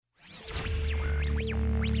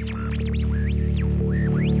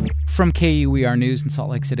From KUER News in Salt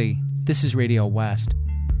Lake City, this is Radio West.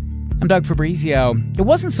 I'm Doug Fabrizio. It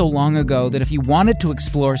wasn't so long ago that if you wanted to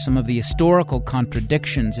explore some of the historical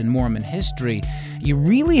contradictions in Mormon history, you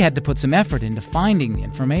really had to put some effort into finding the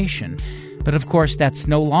information. But of course, that's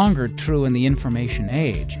no longer true in the information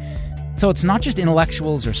age. So it's not just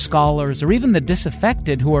intellectuals or scholars or even the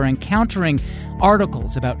disaffected who are encountering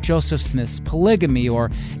articles about Joseph Smith's polygamy or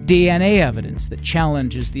DNA evidence that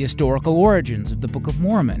challenges the historical origins of the Book of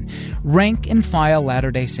Mormon. Rank and file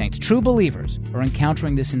Latter-day Saints, true believers, are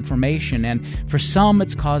encountering this information, and for some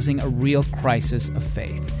it's causing a real crisis of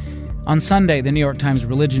faith. On Sunday, the New York Times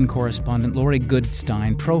religion correspondent Lori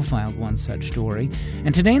Goodstein profiled one such story,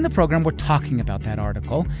 and today in the program we're talking about that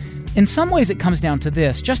article. In some ways it comes down to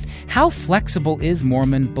this: just how flexible is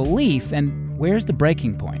Mormon belief, and where's the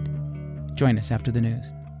breaking point? Join us after the news.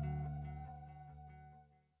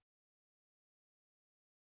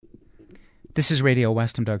 This is Radio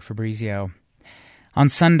West. I'm Doug Fabrizio. On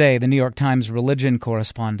Sunday, the New York Times religion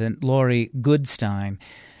correspondent Lori Goodstein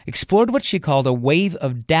explored what she called a wave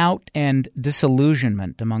of doubt and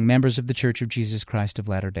disillusionment among members of the Church of Jesus Christ of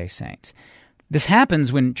Latter-day Saints. This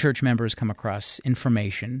happens when church members come across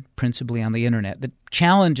information, principally on the internet, that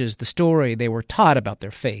challenges the story they were taught about their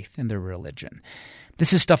faith and their religion.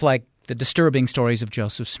 This is stuff like the disturbing stories of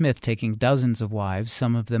Joseph Smith taking dozens of wives,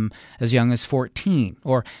 some of them as young as 14,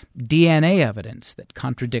 or DNA evidence that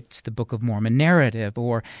contradicts the Book of Mormon narrative,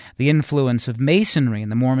 or the influence of Masonry in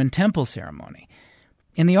the Mormon temple ceremony.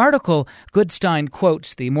 In the article, Goodstein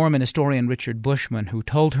quotes the Mormon historian Richard Bushman, who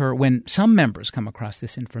told her when some members come across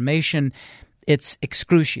this information, it's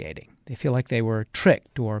excruciating. They feel like they were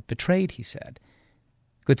tricked or betrayed, he said.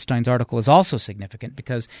 Goodstein's article is also significant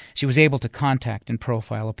because she was able to contact and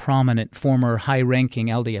profile a prominent former high-ranking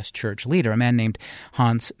LDS Church leader, a man named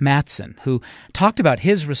Hans Mattson, who talked about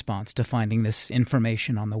his response to finding this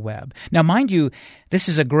information on the web. Now, mind you, this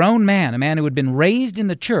is a grown man, a man who had been raised in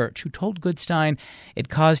the church, who told Goodstein it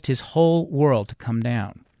caused his whole world to come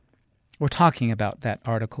down. We're talking about that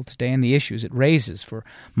article today and the issues it raises for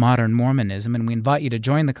modern Mormonism, and we invite you to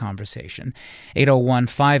join the conversation.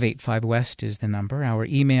 801-585-WEST is the number. Our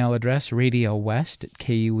email address,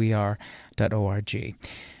 radiowest@kuer.org.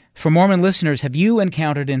 For Mormon listeners, have you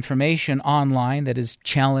encountered information online that has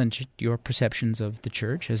challenged your perceptions of the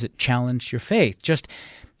church? Has it challenged your faith? Just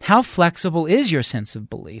how flexible is your sense of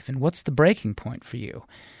belief, and what's the breaking point for you?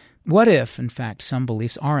 What if, in fact, some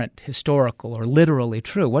beliefs aren't historical or literally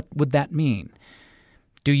true? What would that mean?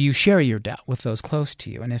 Do you share your doubt with those close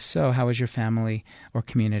to you? And if so, how has your family or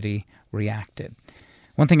community reacted?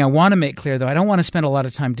 One thing I want to make clear, though, I don't want to spend a lot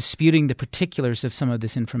of time disputing the particulars of some of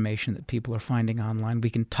this information that people are finding online.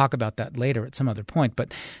 We can talk about that later at some other point.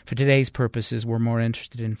 But for today's purposes, we're more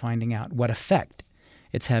interested in finding out what effect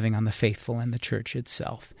it's having on the faithful and the church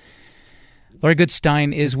itself. Lori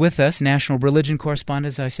Goodstein is with us, national religion correspondent,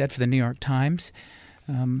 as I said, for the New York Times.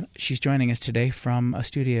 She's joining us today from a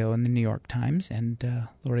studio in the New York Times. And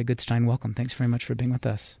Lori Goodstein, welcome. Thanks very much for being with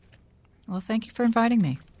us. Well, thank you for inviting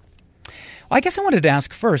me. Well, I guess I wanted to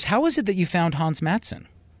ask first, how is it that you found Hans Mattson?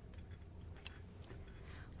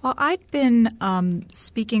 Well, I'd been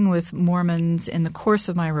speaking with Mormons in the course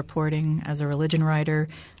of my reporting as a religion writer.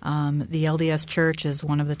 The LDS Church is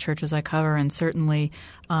one of the churches I cover, and certainly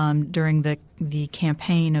during the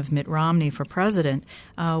campaign of Mitt Romney for president,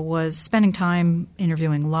 was spending time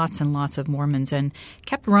interviewing lots and lots of Mormons, and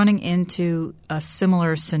kept running into a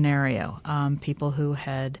similar scenario. People who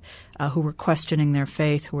were questioning their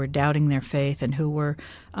faith, who were doubting their faith, and who were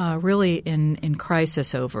really in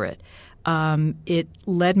crisis over it. It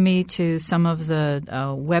led me to some of the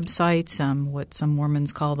websites, what some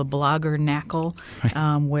Mormons call the blogger knackle,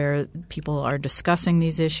 where people are discussing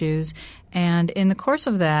these issues. And in the course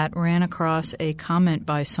of that, ran across a comment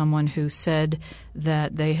by someone who said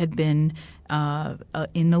that they had been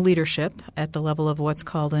in the leadership at the level of what's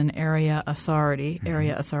called an area authority,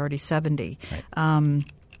 Area Authority 70. Right.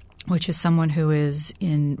 Which is someone who is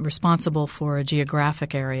responsible for a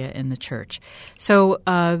geographic area in the church. So,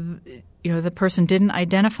 the person didn't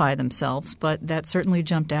identify themselves, but that certainly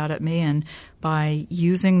jumped out at me. And by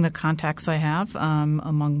using the contacts I have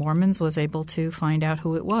among Mormons, was able to find out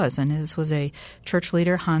who it was. And this was a church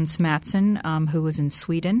leader, Hans Mattson, who was in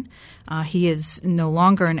Sweden. He is no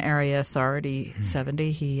longer an Area Authority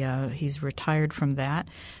 70. He's retired from that.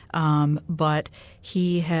 But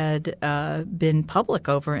he had been public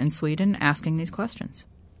over in Sweden asking these questions.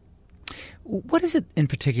 What is it in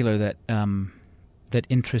particular that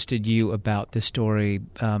interested you about this story?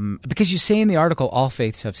 Because you say in the article, all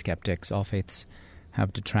faiths have skeptics, all faiths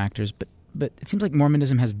have detractors, but it seems like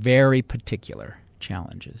Mormonism has very particular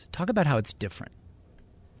challenges. Talk about how it's different.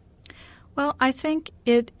 Well, I think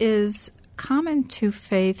it is common to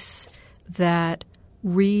faiths that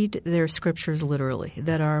read their scriptures literally,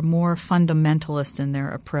 that are more fundamentalist in their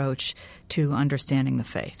approach to understanding the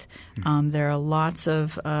faith. There are lots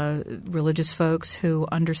of religious folks who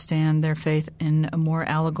understand their faith in a more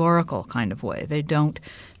allegorical kind of way. They don't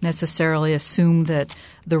necessarily assume that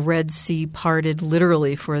the Red Sea parted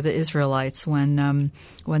literally for the Israelites when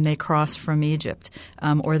they crossed from Egypt,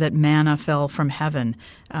 or that manna fell from heaven.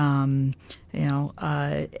 And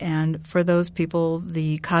for those people,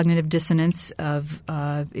 the cognitive dissonance of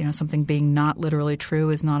something being not literally true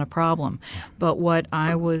is not a problem. But what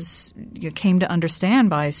I came to understand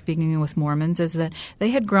by speaking with Mormons is that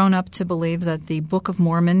they had grown up to believe that the Book of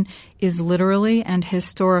Mormon is literally and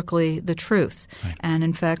historically the truth. Right. And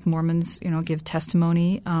in fact, Mormons, give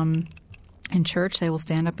testimony in church. They will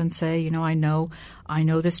stand up and say, I know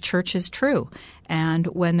this church is true. And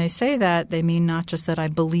when they say that, they mean not just that I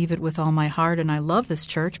believe it with all my heart and I love this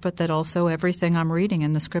church, but that also everything I'm reading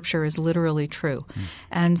in the scripture is literally true.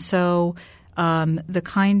 And so the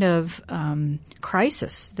kind of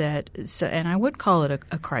crisis and I would call it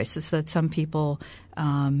a crisis that some people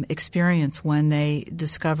experience when they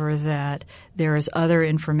discover that there is other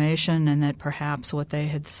information and that perhaps what they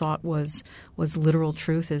had thought was literal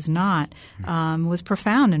truth is not, was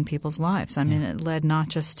profound in people's lives. I mean, it led not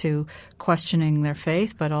just to questioning their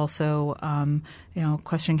faith, but also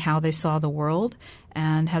questioning how they saw the world,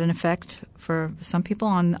 and had an effect for some people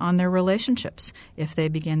on their relationships if they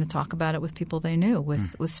began to talk about it with people they knew,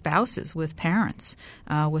 with spouses, with parents,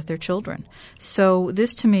 with their children. So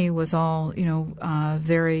this to me was all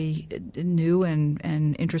very new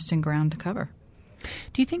and interesting ground to cover.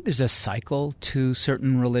 Do you think there's a cycle to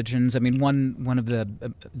certain religions? I mean, one of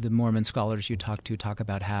the Mormon scholars you talked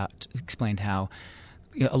about explained how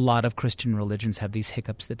a lot of Christian religions have these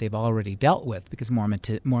hiccups that they've already dealt with because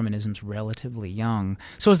Mormonism's relatively young.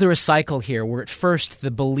 So is there a cycle here where at first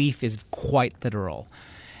the belief is quite literal,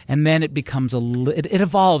 and then it becomes it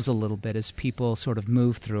evolves a little bit as people sort of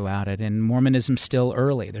move throughout it, and Mormonism's still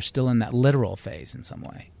early. They're still in that literal phase in some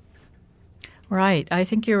way. Right. I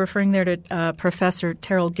think you're referring there to Professor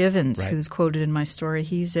Terrell Givens, right, who's quoted in my story.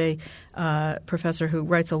 He's a professor who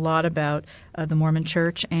writes a lot about the Mormon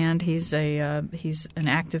Church, and he's an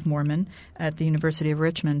active Mormon at the University of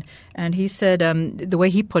Richmond. And he said, the way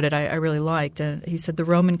he put it, I really liked. He said the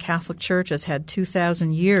Roman Catholic Church has had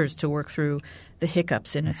 2,000 years to work through the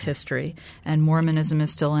hiccups in its history, and Mormonism is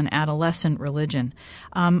still an adolescent religion.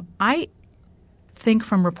 I think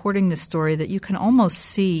from reporting this story that you can almost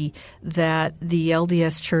see that the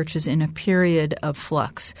LDS Church is in a period of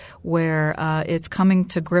flux where it's coming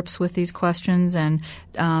to grips with these questions, and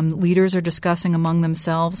leaders are discussing among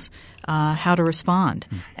themselves how to respond.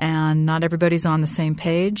 And not everybody's on the same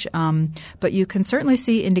page, but you can certainly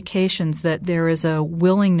see indications that there is a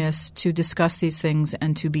willingness to discuss these things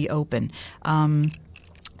and to be open.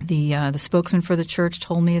 The spokesman for the church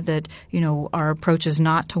told me that, our approach is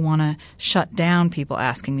not to want to shut down people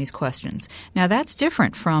asking these questions. Now, that's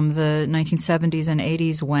different from the 1970s and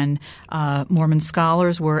 80s when Mormon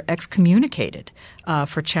scholars were excommunicated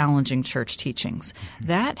for challenging church teachings.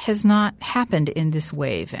 That has not happened in this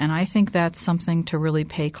wave, and I think that's something to really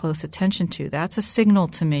pay close attention to. That's a signal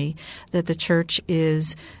to me that the church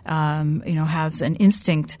is, has an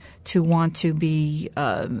instinct to want to be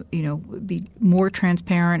more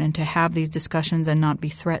transparent and to have these discussions and not be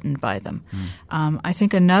threatened by them. I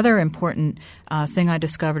think another important thing I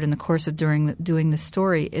discovered in the course of doing this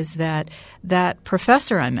story is that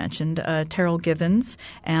professor I mentioned, Terrell Givens,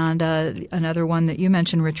 and another one that you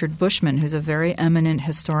mentioned, Richard Bushman, who's a very eminent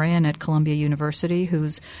historian at Columbia University,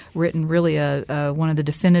 who's written really one of the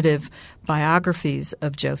definitive biographies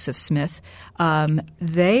of Joseph Smith.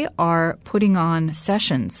 They are putting on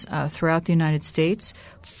sessions throughout the United States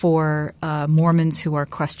for Mormons who are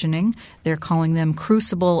questioning. They're calling them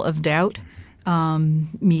Crucible of Doubt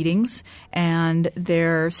meetings, and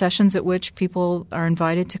they're sessions at which people are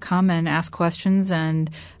invited to come and ask questions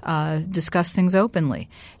and discuss things openly.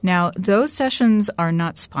 Now, those sessions are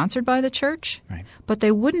not sponsored by the church, right, but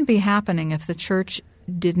they wouldn't be happening if the church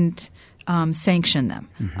didn't sanction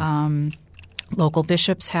them. Local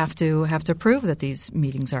bishops have to prove that these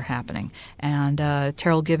meetings are happening. And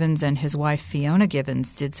Terrell Givens and his wife Fiona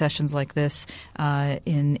Givens did sessions like this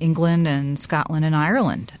in England and Scotland and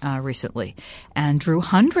Ireland recently, and drew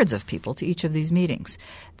hundreds of people to each of these meetings.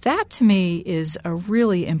 That, to me, is a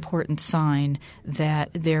really important sign that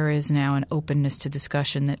there is now an openness to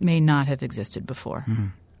discussion that may not have existed before.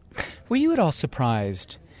 Were you at all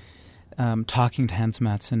surprised, talking to Hans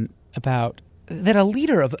Mattson, about that a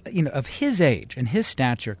leader of his age and his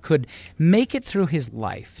stature could make it through his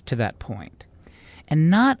life to that point and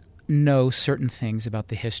not know certain things about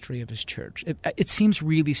the history of his church. It seems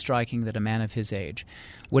really striking that a man of his age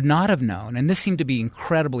would not have known, and this seemed to be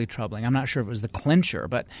incredibly troubling. I'm not sure if it was the clincher,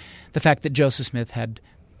 but the fact that Joseph Smith had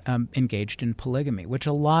engaged in polygamy, which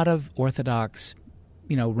a lot of Orthodox,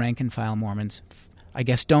 rank and file Mormons, I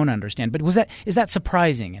guess, don't understand. But is that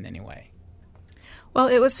surprising in any way? Well,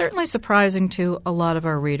 it was certainly surprising to a lot of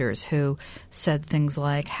our readers who said things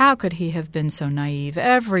like, how could he have been so naive?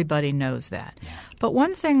 Everybody knows that. Yeah. But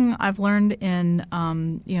one thing I've learned in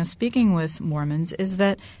speaking with Mormons is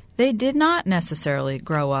that they did not necessarily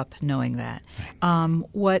grow up knowing that. Right.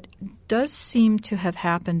 What does seem to have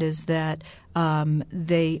happened is that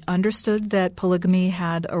they understood that polygamy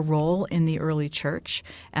had a role in the early church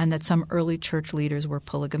and that some early church leaders were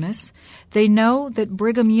polygamists. They know that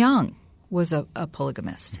Brigham Young was a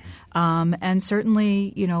polygamist. And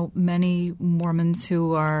certainly, many Mormons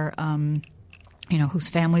who are whose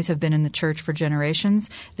families have been in the church for generations,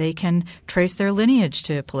 they can trace their lineage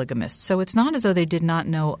to polygamists. So it's not as though they did not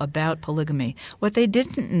know about polygamy. What they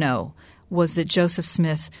didn't know was that Joseph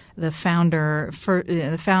Smith, the founder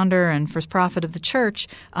and first prophet of the church,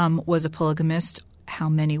 was a polygamist, how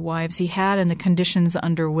many wives he had, and the conditions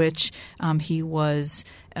under which he was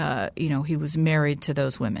married to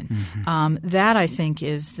those women. Mm-hmm. That, I think,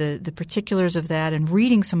 is the particulars of that, and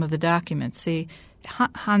reading some of the documents. See,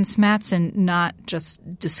 Hans Mattson not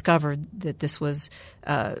just discovered that this was,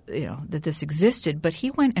 that this existed, but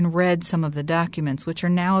he went and read some of the documents which are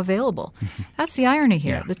now available. Mm-hmm. That's the irony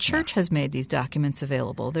here. Yeah, the church has made these documents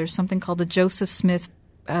available. There's something called the Joseph Smith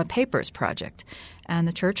Papers Project, and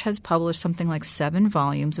the church has published something like 7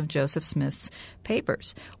 volumes of Joseph Smith's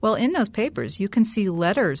papers. Well, in those papers, you can see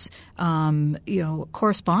letters,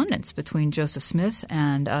 correspondence between Joseph Smith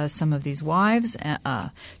and some of these wives.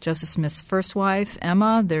 Joseph Smith's first wife,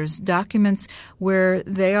 Emma, there's documents where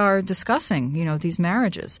they are discussing, these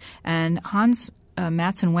marriages. And Hans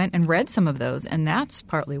Mattson went and read some of those, and that's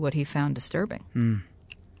partly what he found disturbing. Mm.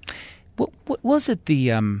 What was it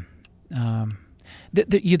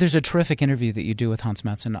there's a terrific interview that you do with Hans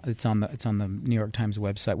Mattson. It's on the New York Times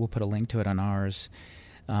website. We'll put a link to it on ours.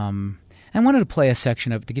 I wanted to play a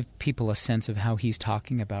section of it to give people a sense of how he's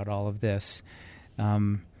talking about all of this,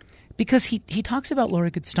 because he talks about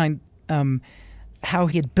Laurie Goodstein, how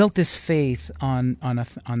he had built this faith on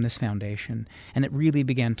this foundation, and it really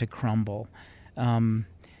began to crumble.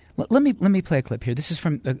 Let me play a clip here. This is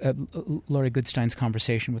from Laurie Goodstein's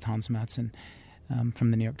conversation with Hans Mattson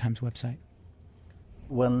from the New York Times website.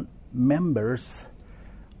 When members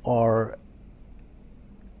are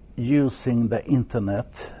using the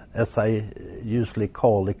internet, as I usually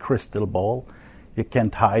call the crystal ball, you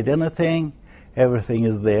can't hide anything, everything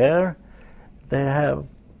is there.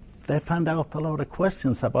 They find out a lot of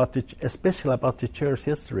questions especially about the church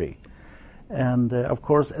history. And of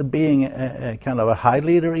course, being a kind of a high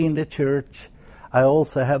leader in the church, I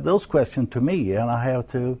also have those questions to me, and I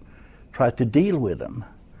have to try to deal with them.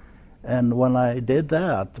 And when I did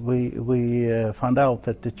that, we found out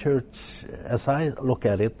that the church, as I look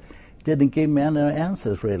at it, didn't give me any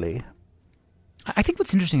answers, really. I think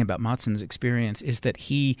what's interesting about Mattson's experience is that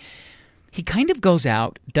he kind of goes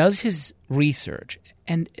out, does his research,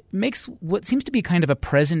 and makes what seems to be kind of a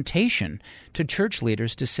presentation to church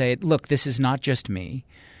leaders to say, look, this is not just me.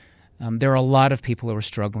 There are a lot of people who are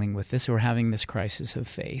struggling with this, who are having this crisis of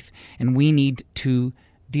faith, and we need to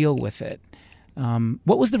deal with it.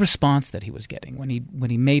 What was the response that he was getting when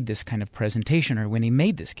he made this kind of presentation, or when he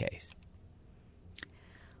made this case?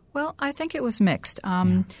 Well, I think it was mixed.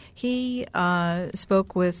 He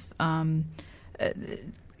spoke with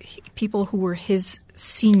people who were his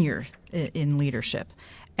senior in leadership,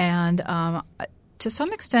 and to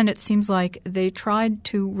some extent, it seems like they tried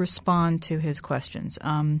to respond to his questions.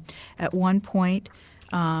 At one point,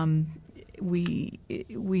 we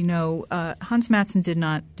know Hans Mattson did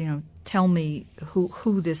not, tell me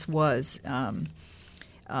who this was,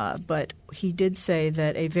 but he did say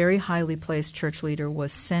that a very highly placed church leader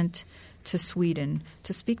was sent to Sweden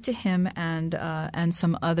to speak to him and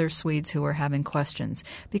some other Swedes who were having questions.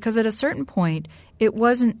 Because at a certain point, it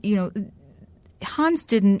wasn't, Hans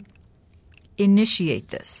didn't initiate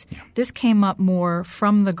this. Yeah. This came up more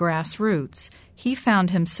from the grassroots. He found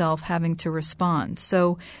himself having to respond.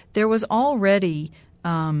 So there was already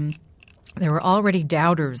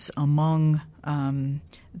doubters among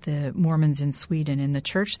the Mormons in Sweden in the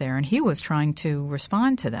church there, and he was trying to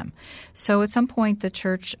respond to them. So at some point, the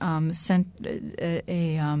church sent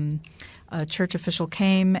a church official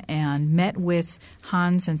came and met with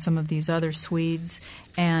Hans and some of these other Swedes.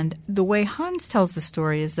 And the way Hans tells the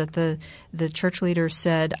story is that the church leader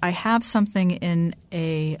said, I have something in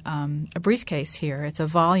a briefcase here. It's a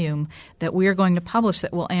volume that we are going to publish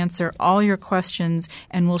that will answer all your questions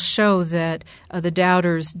and will show that the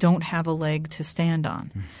doubters don't have a leg to stand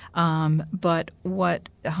on. But what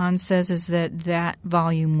Hans says is that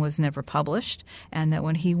volume was never published, and that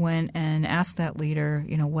when he went and asked that leader,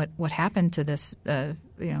 what happened to this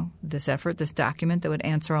this effort, this document that would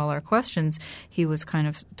answer all our questions, he was kind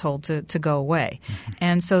of told to go away. Mm-hmm.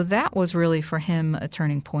 And so that was really for him a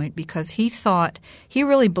turning point, because he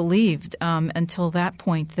really believed until that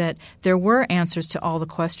point that there were answers to all the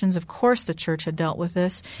questions. Of course, the church had dealt with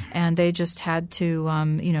this, and they just had to,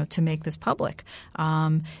 to make this public.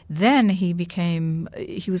 Then he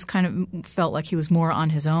felt like he was more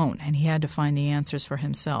on his own, and he had to find the answers for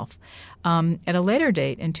himself. At a later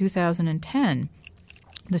date, in 2010,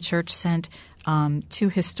 the church sent two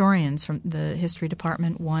historians from the history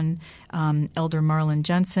department, one Elder Marlin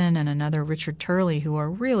Jensen and another Richard Turley, who are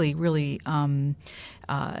really, really, the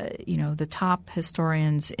top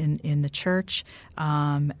historians in the church,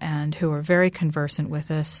 and who are very conversant with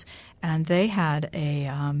this. And they had a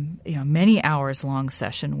many hours long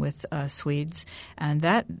session with Swedes, and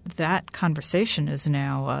that conversation is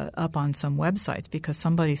now up on some websites because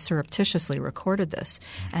somebody surreptitiously recorded this.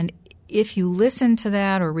 And if you listen to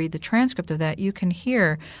that or read the transcript of that, you can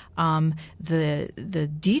hear the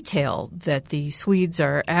detail that the Swedes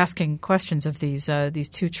are asking questions of these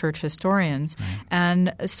two church historians. Right.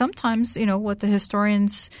 And sometimes, what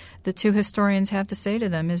the two historians have to say to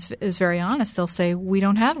them is very honest. They'll say, "We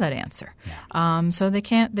don't have that answer," so they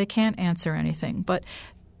can't answer anything. But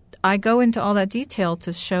I go into all that detail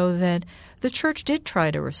to show that the church did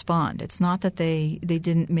try to respond. It's not that they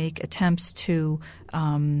didn't make attempts to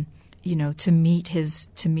to meet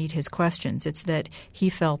his questions. It's that he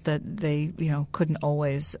felt that they couldn't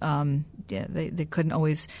always they couldn't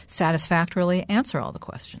always satisfactorily answer all the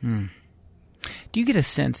questions. Do you get a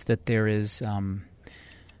sense that there is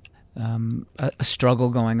a struggle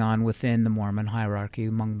going on within the Mormon hierarchy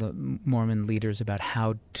among the Mormon leaders about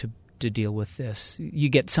how to deal with this? You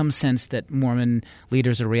get some sense that Mormon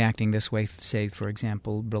leaders are reacting this way, say, for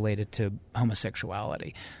example, related to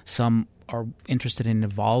homosexuality. Some are interested in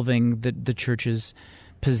evolving the church's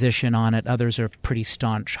position on it. Others are pretty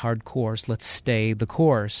staunch, hardcore, let's stay the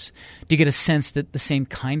course. Do you get a sense that the same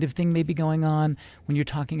kind of thing may be going on when you're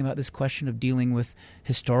talking about this question of dealing with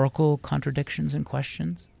historical contradictions and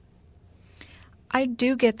questions? I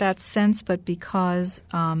do get that sense, but because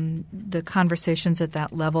the conversations at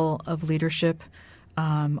that level of leadership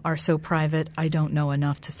are so private, I don't know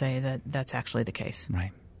enough to say that that's actually the case.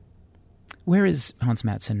 Right. Where is Hans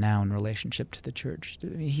Mattsson now in relationship to the church?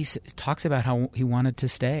 He talks about how he wanted to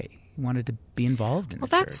stay. He wanted to be involved in the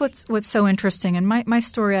church. Well, that's what's so interesting. And my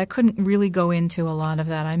story, I couldn't really go into a lot of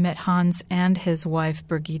that. I met Hans and his wife,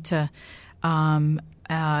 Birgitta,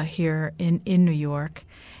 here in New York.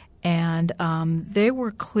 And they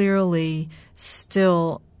were clearly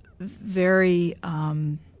still very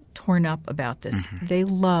torn up about this. Mm-hmm. They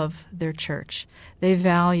love their church. They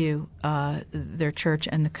value their church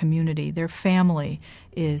and the community. Their family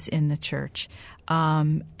is in the church.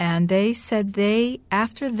 And they said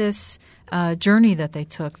after this journey that they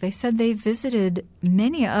took, they said they visited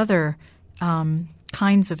many other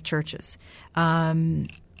kinds of churches.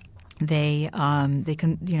 They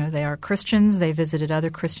are Christians. They visited other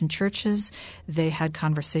Christian churches. They had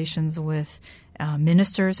conversations with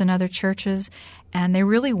ministers in other churches, and they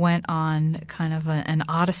really went on kind of an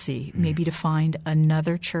odyssey, maybe to find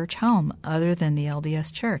another church home other than the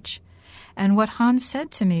LDS Church. And what Hans said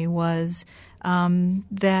to me was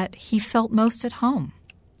that he felt most at home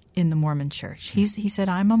in the Mormon Church. He said,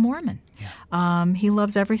 "I'm a Mormon." Yeah. He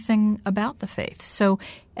loves everything about the faith. So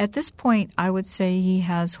at this point, I would say he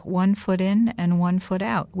has one foot in and one foot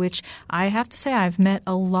out, which I have to say I've met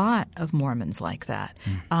a lot of Mormons like that.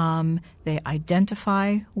 They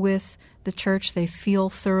identify with the church. They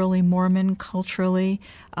feel thoroughly Mormon culturally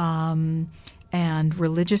and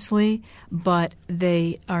religiously, but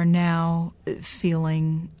they are now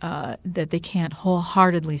feeling that they can't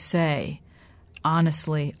wholeheartedly say,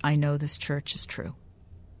 "Honestly, I know this church is true."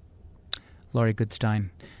 Laurie Goodstein.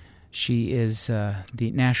 She is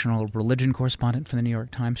the national religion correspondent for the New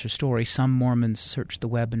York Times. Her story, "Some Mormons Search the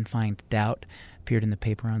Web and Find Doubt," appeared in the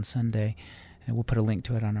paper on Sunday. And we'll put a link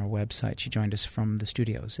to it on our website. She joined us from the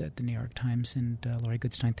studios at the New York Times. And Laurie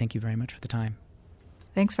Goodstein, thank you very much for the time.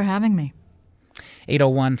 Thanks for having me.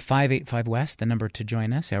 801-585-WEST, the number to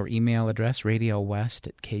join us. Our email address,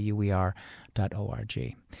 radiowest@kuer.org.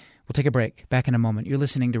 We'll take a break. Back in a moment. You're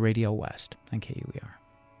listening to Radio West on KUER.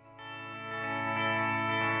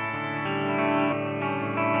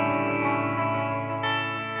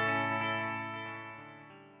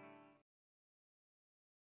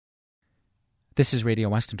 This is Radio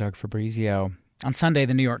West. I'm Doug Fabrizio. On Sunday,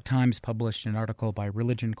 the New York Times published an article by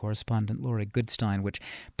religion correspondent Laurie Goodstein, which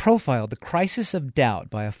profiled the crisis of doubt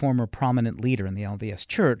by a former prominent leader in the LDS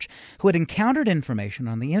Church who had encountered information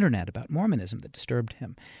on the Internet about Mormonism that disturbed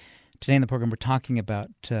him. Today in the program, we're talking about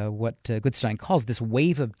what Goodstein calls this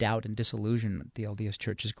wave of doubt and disillusionment the LDS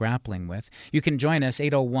Church is grappling with. You can join us,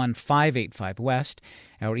 801-585-WEST.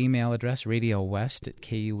 Our email address,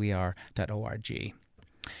 radiowest@kuer.org.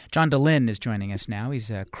 John Dehlin is joining us now.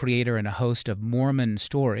 He's a creator and a host of Mormon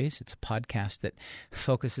Stories. It's a podcast that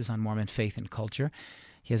focuses on Mormon faith and culture.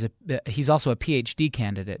 He's also a PhD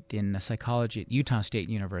candidate in psychology at Utah State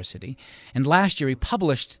University. And last year he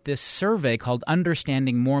published this survey called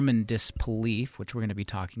Understanding Mormon Disbelief, which we're going to be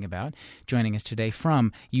talking about. Joining us today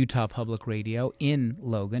from Utah Public Radio in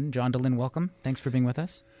Logan. John Dehlin, welcome. Thanks for being with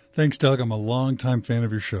us. Thanks, Doug. I'm a longtime fan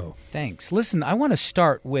of your show. Thanks. Listen, I want to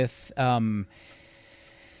start with...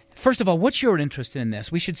 First of all, what's your interest in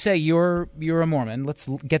this? We should say you're a Mormon. Let's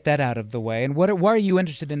get that out of the way. And why are you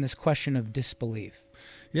interested in this question of disbelief?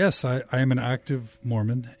 Yes, I am an active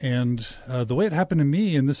Mormon. And the way it happened to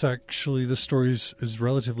me, and this story is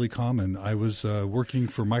relatively common. I was working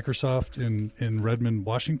for Microsoft in Redmond,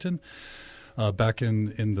 Washington, back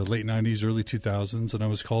in the late 90s, early 2000s, and I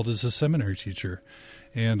was called as a seminary teacher.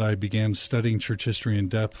 And I began studying church history in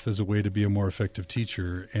depth as a way to be a more effective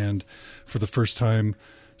teacher. And for the first time,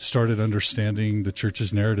 started understanding the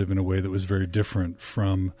church's narrative in a way that was very different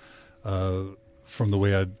from the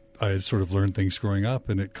way I had sort of learned things growing up,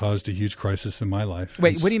 and it caused a huge crisis in my life.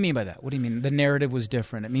 Wait, what do you mean by that? What do you mean the narrative was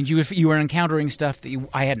different? It means you were encountering stuff that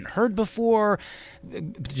I hadn't heard before,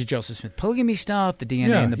 Joseph Smith polygamy stuff, the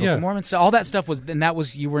DNA in the Book of Mormon stuff, all that stuff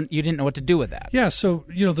you didn't know what to do with that. Yeah, so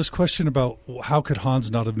this question about how could Hans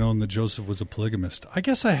not have known that Joseph was a polygamist? I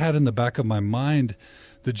guess I had in the back of my mind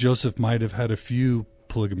that Joseph might have had a few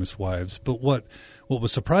polygamous wives, but what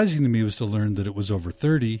was surprising to me was to learn that it was over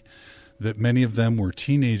 30, that many of them were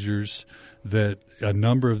teenagers, that a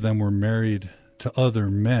number of them were married to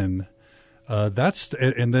other men.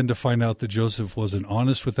 And then to find out that Joseph wasn't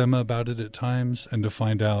honest with Emma about it at times, and to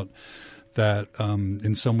find out that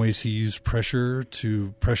in some ways he used pressure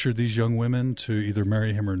to pressure these young women to either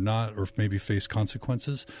marry him or not, or maybe face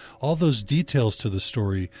consequences. All those details to the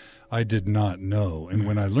story I did not know. And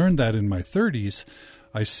when I learned that in my 30s,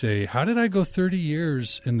 I say, how did I go 30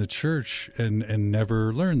 years in the church and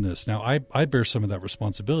never learn this? Now, I bear some of that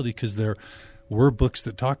responsibility because there were books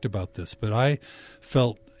that talked about this, but I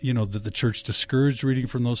felt, that the church discouraged reading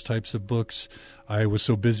from those types of books. I was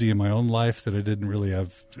so busy in my own life that I didn't really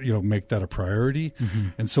have, make that a priority. Mm-hmm.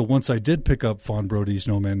 And so once I did pick up Fawn Brody's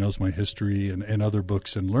No Man Knows My History and other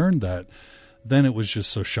books and learned that, then it was just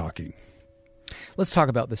so shocking. Let's talk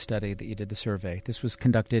about the study that you did, the survey. This was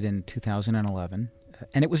conducted in 2011.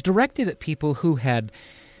 And it was directed at people who had,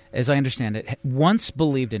 as I understand it, once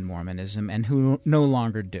believed in Mormonism and who no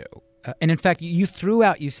longer do. And in fact, you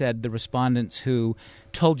said, the respondents who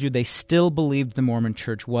told you they still believed the Mormon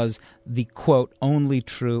Church was the, quote, only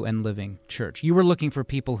true and living church. You were looking for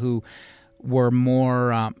people who were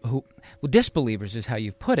more, disbelievers is how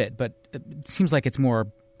you've put it, but it seems like it's more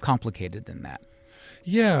complicated than that.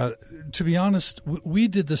 Yeah, to be honest, we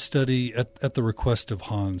did the study at the request of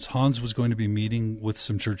Hans. Hans was going to be meeting with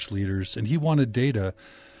some church leaders, and he wanted data.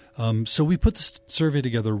 So we put this survey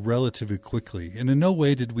together relatively quickly. And in no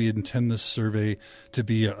way did we intend this survey to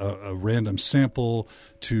be a random sample,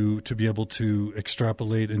 to be able to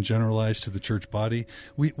extrapolate and generalize to the church body.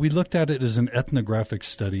 We looked at it as an ethnographic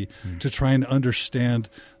study to try and understand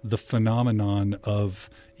the phenomenon of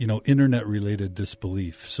internet-related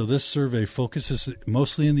disbelief. So this survey focuses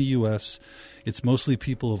mostly in the U.S. It's mostly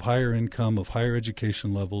people of higher income, of higher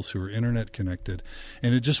education levels who are internet connected.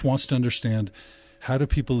 And it just wants to understand, how do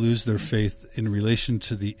people lose their faith in relation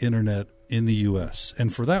to the internet in the U.S.?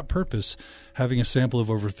 And for that purpose, having a sample of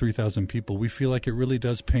over 3,000 people, we feel like it really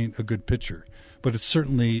does paint a good picture. But it's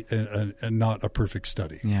certainly not a perfect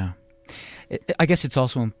study. Yeah. I guess it's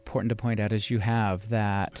also important to point out, as you have,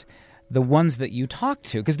 that the ones that you talk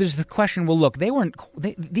to, because there's the question, well, look,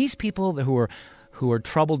 these people who are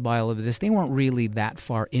troubled by all of this, they weren't really that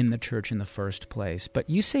far in the church in the first place. But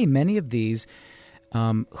you say many of these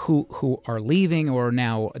who are leaving or are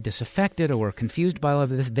now disaffected or confused by all of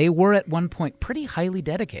this, they were at one point pretty highly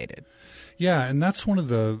dedicated. Yeah, and that's one of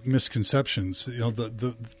the misconceptions. You know,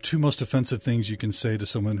 the two most offensive things you can say to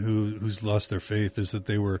someone who's lost their faith is that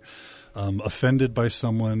they were offended by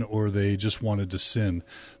someone or they just wanted to sin.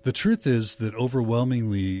 The truth is that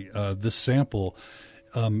overwhelmingly, this sample,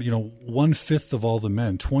 1/5 of all the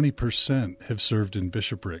men, 20%, have served in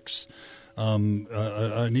bishoprics.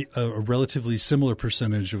 A relatively similar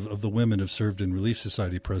percentage of the women have served in Relief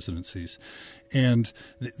Society presidencies. And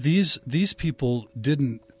these people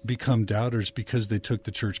didn't become doubters because they took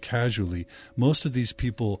the church casually. Most of these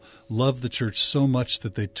people loved the church so much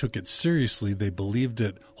that they took it seriously. They believed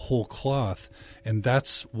it whole cloth. And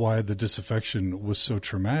that's why the disaffection was so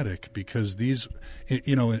traumatic, because these,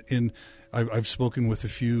 I've spoken with a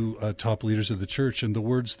few top leaders of the church, and the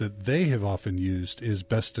words that they have often used is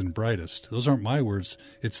best and brightest. Those aren't my words.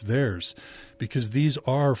 It's theirs, because these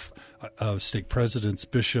are stake presidents,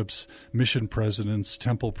 bishops, mission presidents,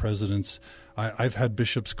 temple presidents. I've had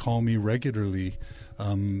bishops call me regularly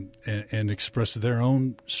and express their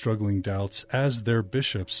own struggling doubts as their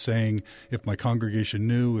bishops, saying, if my congregation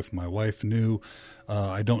knew, if my wife knew,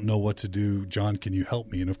 I don't know what to do. John, can you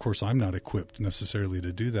help me? And of course, I'm not equipped necessarily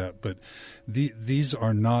to do that. But these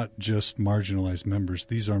are not just marginalized members.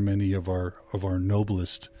 These are many of our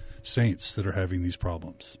noblest saints that are having these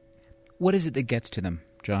problems. What is it that gets to them,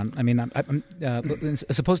 John? I mean,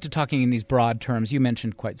 as opposed to talking in these broad terms, you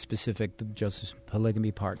mentioned quite specific, the Joseph's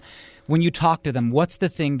polygamy part. When you talk to them, what's the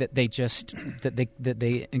thing that they that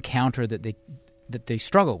they encounter that they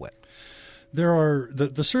struggle with? There are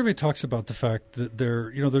the survey talks about the fact that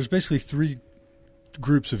there's basically three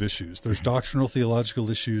groups of issues. There's doctrinal theological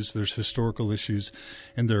issues, there's historical issues,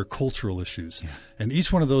 and there are cultural issues. Yeah. And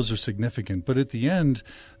each one of those are significant. But at the end,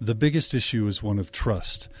 the biggest issue is one of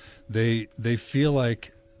trust. They feel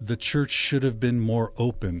like the church should have been more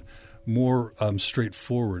open, more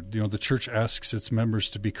straightforward. The church asks its members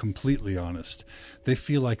to be completely honest. They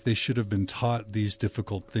feel like they should have been taught these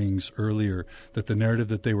difficult things earlier, that the narrative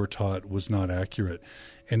that they were taught was not accurate.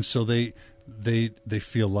 And so they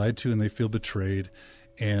feel lied to and they feel betrayed,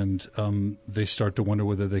 and they start to wonder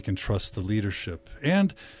whether they can trust the leadership.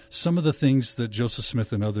 And some of the things that Joseph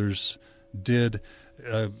Smith and others did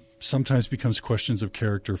sometimes becomes questions of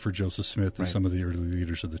character for Joseph Smith and some of the early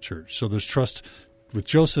leaders of the church. So there's trust with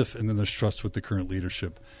Joseph, and then there's trust with the current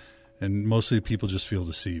leadership. And mostly people just feel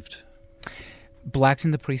deceived. Blacks in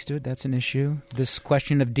the priesthood, that's an issue. This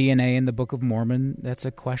question of DNA in the Book of Mormon, that's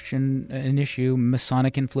an issue.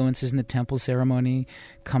 Masonic influences in the temple ceremony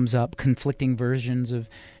comes up. Conflicting versions of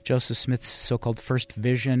Joseph Smith's so-called first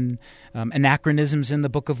vision. Anachronisms in the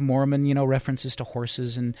Book of Mormon, references to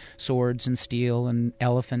horses and swords and steel and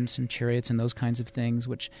elephants and chariots and those kinds of things,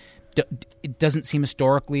 which it doesn't seem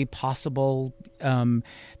historically possible.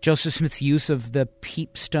 Joseph Smith's use of the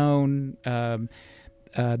peepstone,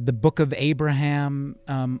 the Book of Abraham,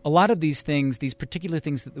 a lot of these things, these particular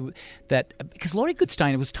things that because Laurie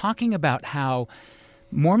Goodstein was talking about how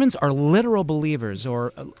Mormons are literal believers,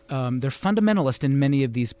 or they're fundamentalist in many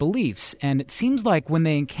of these beliefs, and it seems like when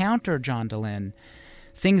they encounter, John Dehlin,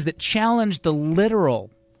 things that challenge their literal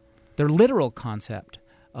concept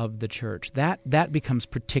of the church, that becomes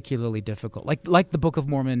particularly difficult. Like the Book of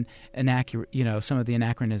Mormon, some of the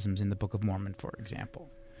anachronisms in the Book of Mormon, for example.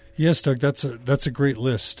 Yes, Doug, that's a great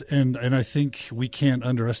list, and I think we can't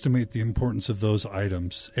underestimate the importance of those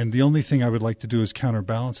items. And the only thing I would like to do is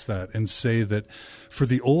counterbalance that and say that for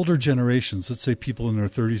the older generations, let's say people in their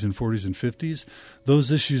 30s and 40s and 50s,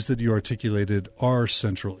 those issues that you articulated are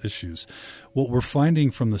central issues. What we're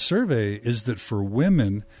finding from the survey is that for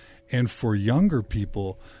women and for younger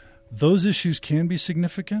people, those issues can be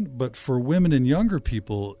significant, but for women and younger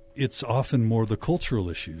people, it's often more the cultural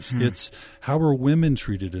issues. It's how are women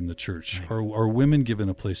treated in the church? Right. Are women given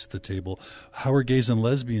a place at the table? How are gays and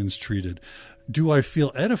lesbians treated? Do I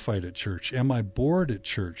feel edified at church? Am I bored at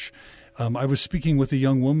church? I was speaking with a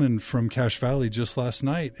young woman from Cache Valley just last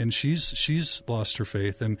night, and she's lost her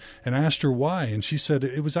faith, and asked her why. And she said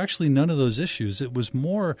it was actually none of those issues. It was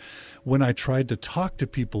more when I tried to talk to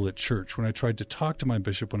people at church, when I tried to talk to my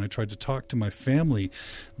bishop, when I tried to talk to my family,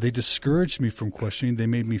 they discouraged me from questioning. They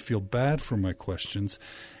made me feel bad for my questions.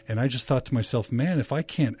 And I just thought to myself, man, if I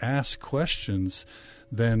can't ask questions,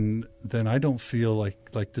 then I don't feel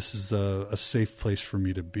like this is a safe place for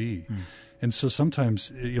me to be. And so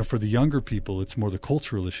sometimes, for the younger people, it's more the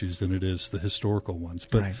cultural issues than it is the historical ones.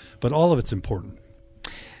 But all of it's important.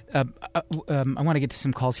 I want to get to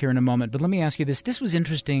some calls here in a moment, but let me ask you this. This was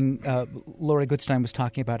interesting. Laurie Goodstein was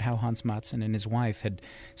talking about how Hans Mattson and his wife had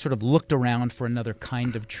sort of looked around for another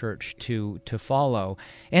kind of church to follow,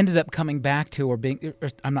 ended up coming back to or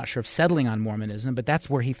I'm not sure if settling on Mormonism, but that's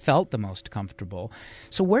where he felt the most comfortable.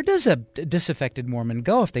 So where does a disaffected Mormon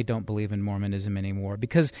go if they don't believe in Mormonism anymore?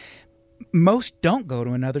 Because most don't go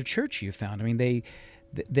to another church, you found. I mean,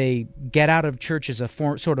 they get out of church as a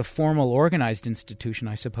sort of formal organized institution,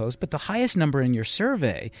 I suppose, but the highest number in your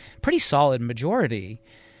survey, pretty solid majority,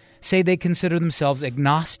 say they consider themselves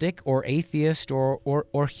agnostic or atheist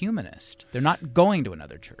or humanist. They're not going to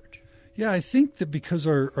another church. Yeah, I think that because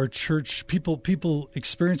our church, people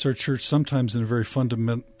experience our church sometimes in a very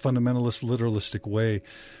fundamentalist, literalistic way.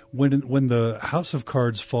 When the house of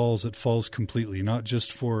cards falls, it falls completely, not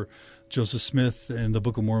just for Joseph Smith and the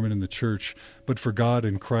Book of Mormon and the church, but for God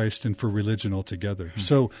and Christ and for religion altogether. Mm-hmm.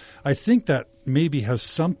 So I think that maybe has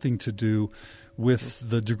something to do with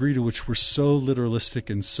the degree to which we're so literalistic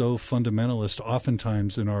and so fundamentalist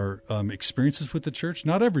oftentimes in our experiences with the church.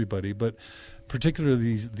 Not everybody, but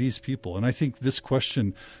particularly these people. And I think this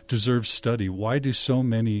question deserves study. Why do so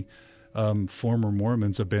many former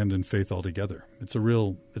Mormons abandon faith altogether? It's a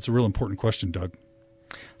real important question, Doug.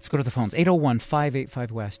 Let's go to the phones.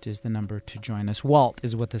 801-585-WEST is the number to join us. Walt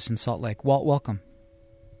is with us in Salt Lake. Walt, welcome.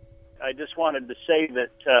 I just wanted to say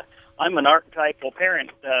that I'm an archetypal parent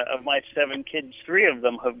of my 7 kids. 3 of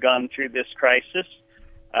them have gone through this crisis,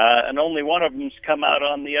 and only one of them's come out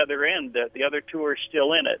on the other end. The other 2 are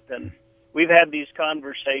still in it. And we've had these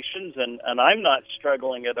conversations, and I'm not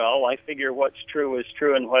struggling at all. I figure what's true is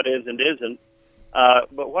true and what isn't.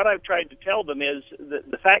 But what I've tried to tell them is that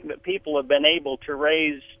the fact that people have been able to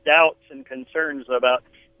raise doubts and concerns about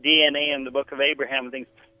DNA and the Book of Abraham and things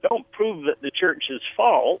don't prove that the church is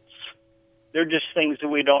false. They're just things that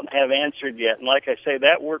we don't have answered yet. And like I say,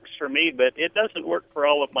 that works for me, but it doesn't work for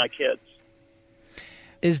all of my kids.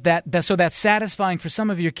 Is so that's satisfying for some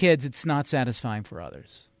of your kids, it's not satisfying for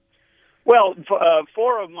others? Well,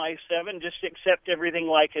 4 of my 7 just accept everything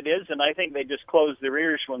like it is, and I think they just close their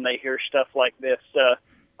ears when they hear stuff like this.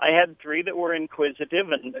 I had 3 that were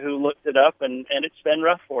inquisitive and who looked it up, and it's been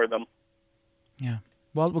rough for them. Yeah.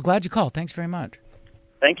 Well, we're glad you called. Thanks very much.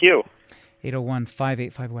 Thank you.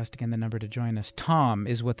 801-585-WEST, again, the number to join us. Tom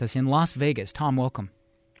is with us in Las Vegas. Tom, welcome.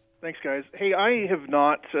 Thanks, guys. Hey, I have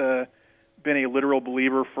not been a literal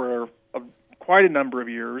believer for quite a number of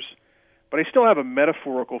years, but I still have a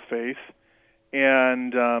metaphorical faith,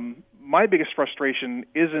 and my biggest frustration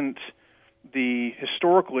isn't the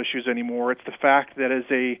historical issues anymore. It's the fact that as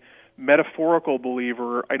a metaphorical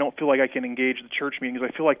believer, I don't feel like I can engage the church meetings.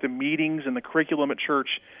 I feel like the meetings and the curriculum at church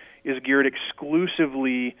is geared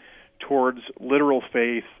exclusively towards literal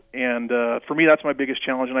faith, and for me, that's my biggest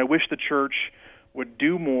challenge, and I wish the church would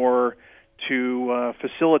do more to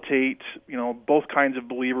facilitate, both kinds of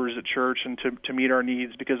believers at church and to meet our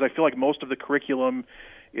needs, because I feel like most of the curriculum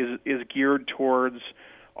is geared towards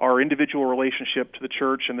our individual relationship to the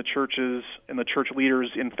church and the churches and the church leaders'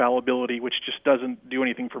 infallibility, which just doesn't do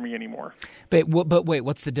anything for me anymore. But wait,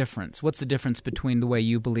 what's the difference? What's the difference between the way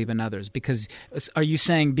you believe and others? Because are you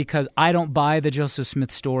saying because I don't buy the Joseph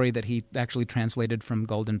Smith story that he actually translated from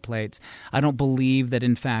golden plates, I don't believe that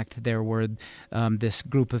in fact there were this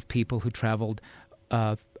group of people who traveled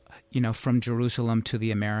from Jerusalem to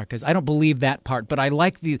the Americas. I don't believe that part, but I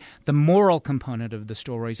like the moral component of the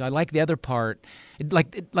stories. I like the other part.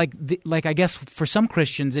 Like I guess for some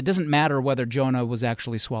Christians, it doesn't matter whether Jonah was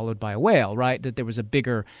actually swallowed by a whale, right? That there was a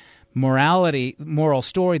bigger moral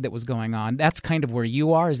story that was going on. That's kind of where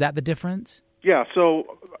you are. Is that the difference? Yeah,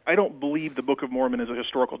 so I don't believe the Book of Mormon is a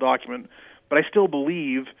historical document, but I still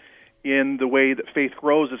believe in the way that faith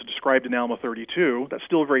grows as described in Alma 32. That's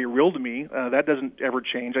still very real to me. That doesn't ever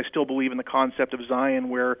change. I still believe in the concept of Zion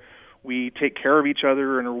where we take care of each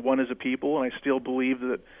other and are one as a people, and I still believe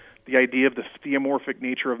that the idea of the theomorphic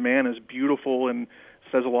nature of man is beautiful and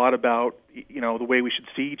says a lot about the way we should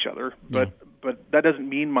see each other. Yeah. But that doesn't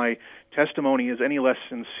mean my testimony is any less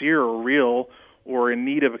sincere or real or in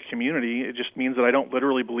need of a community. It just means that I don't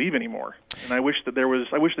literally believe anymore. And I wish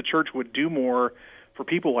the church would do more for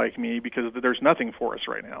people like me, because there's nothing for us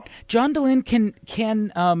right now. John Dehlin,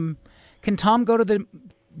 can Tom go to the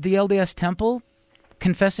LDS temple,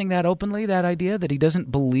 confessing that openly, that idea that he doesn't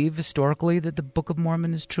believe historically that the Book of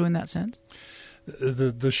Mormon is true in that sense?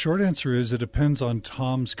 The short answer is it depends on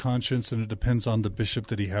Tom's conscience, and it depends on the bishop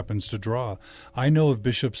that he happens to draw. I know of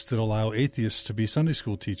bishops that allow atheists to be Sunday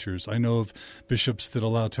school teachers. I know of bishops that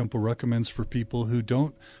allow temple recommends for people who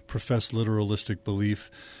don't profess literalistic belief.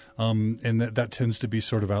 And that tends to be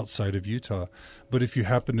sort of outside of Utah. But if you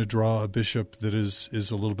happen to draw a bishop that is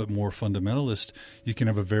a little bit more fundamentalist, you can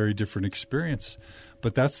have a very different experience.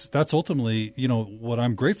 But that's ultimately, what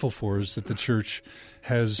I'm grateful for is that the church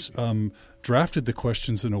has drafted the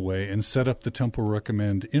questions in a way and set up the Temple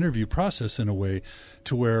Recommend interview process in a way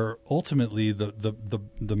to where ultimately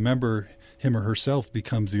the member, him or herself,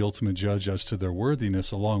 becomes the ultimate judge as to their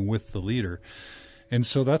worthiness along with the leader. And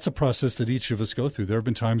so that's a process that each of us go through. There have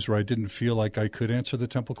been times where I didn't feel like I could answer the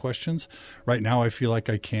temple questions. Right now I feel like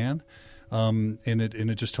I can. And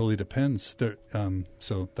it just totally depends.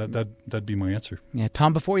 So that'd be my answer. Yeah,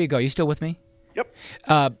 Tom, before you go, you still with me? Yep.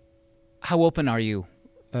 How open are you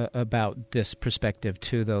about this perspective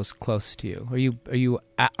to those close to you? Are you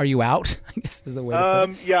out? I guess is the way to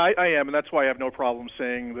put it. Yeah, I am, and that's why I have no problem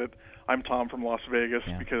saying that I'm Tom from Las Vegas,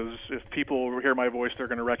 because if people hear my voice, they're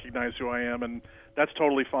going to recognize who I am, and that's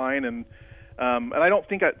totally fine. And I don't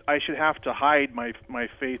think I should have to hide my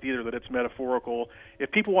faith either, that it's metaphorical.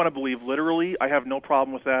 If people want to believe literally, I have no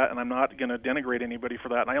problem with that, and I'm not going to denigrate anybody for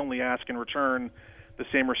that. And I only ask in return the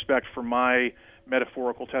same respect for my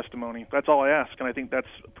metaphorical testimony. That's all I ask, and I think that's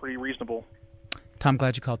pretty reasonable. Tom,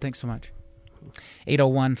 glad you called. Thanks so much.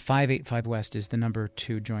 801-585-WEST is the number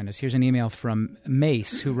to join us. Here's an email from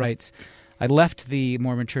Mace, who writes, I left the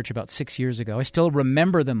Mormon Church about 6 years ago. I still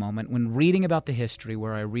remember the moment when reading about the history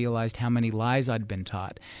where I realized how many lies I'd been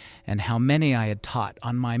taught and how many I had taught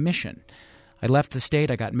on my mission. I left the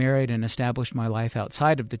state, I got married, and established my life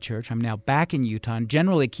outside of the church. I'm now back in Utah and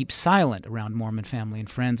generally keep silent around Mormon family and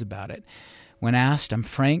friends about it. When asked, I'm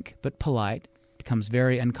frank but polite, becomes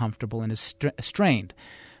very uncomfortable and is strained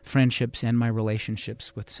friendships and my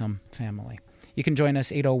relationships with some family. You can join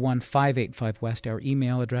us 801-585-WEST, our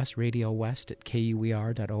email address,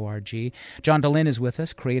 radiowest@kuer.org. John Dehlin is with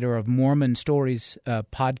us, creator of Mormon Stories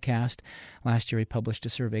podcast. Last year he published a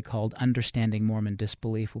survey called Understanding Mormon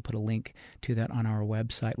Disbelief. We'll put a link to that on our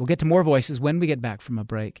website. We'll get to more voices when we get back from a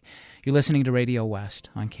break. You're listening to Radio West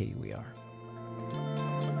on KUER.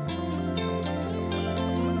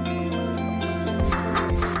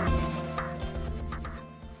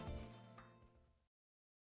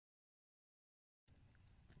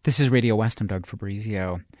 This is Radio West. I'm Doug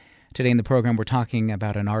Fabrizio. Today in the program, we're talking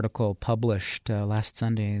about an article published last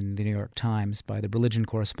Sunday in the New York Times by the religion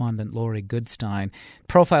correspondent Lori Goodstein.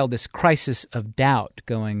 Profiled this crisis of doubt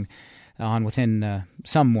going on within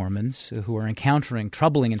some Mormons who are encountering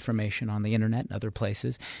troubling information on the internet and other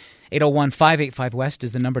places. 801-585-WEST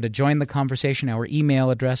is the number to join the conversation. Our email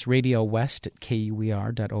address,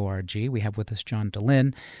 radiowest@kuer.org. We have with us John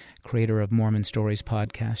Dehlin, creator of Mormon Stories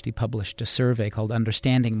podcast. He published a survey called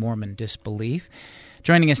Understanding Mormon Disbelief.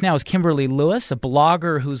 Joining us now is Kimberly Lewis, a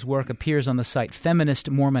blogger whose work appears on the site Feminist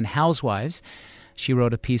Mormon Housewives. She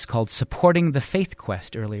wrote a piece called Supporting the Faith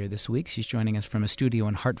Quest earlier this week. She's joining us from a studio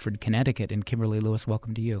in Hartford, Connecticut. And Kimberly Lewis,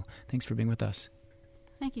 welcome to you. Thanks for being with us.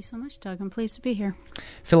 Thank you so much, Doug. I'm pleased to be here.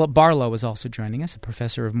 Philip Barlow is also joining us, a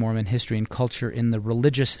professor of Mormon history and culture in the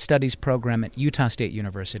Religious Studies program at Utah State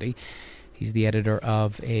University. He's the editor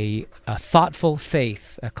of a Thoughtful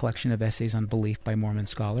Faith, a collection of essays on belief by Mormon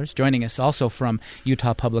scholars. Joining us also from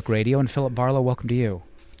Utah Public Radio. And Philip Barlow, welcome to you.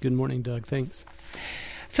 Good morning, Doug. Thanks.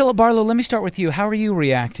 Philip Barlow, let me start with you. How are you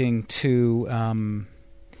reacting to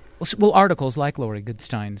articles like Lori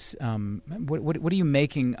Goodstein's? What are you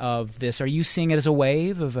making of this? Are you seeing it as a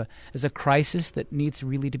wave, as a crisis that needs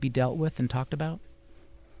really to be dealt with and talked about?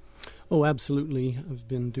 Oh, absolutely. I've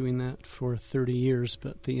been doing that for 30 years,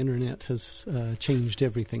 but the Internet has changed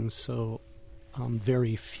everything. So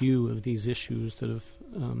very few of these issues that have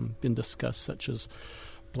been discussed, such as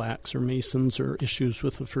blacks or Masons or issues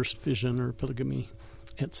with the First Vision or polygamy,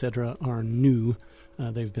 etc., are new.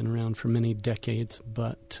 They've been around for many decades,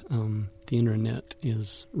 but the Internet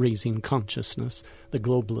is raising consciousness. The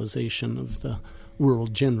globalization of the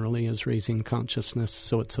world generally is raising consciousness,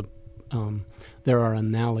 so there are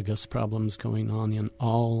analogous problems going on in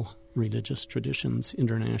all religious traditions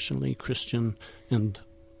internationally, Christian and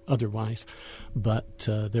otherwise, but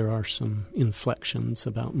there are some inflections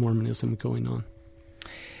about Mormonism going on.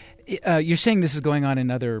 You're saying this is going on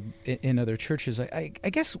in other churches. I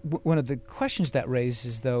guess one of the questions that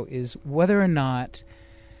raises, though, is whether or not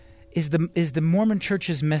is the Mormon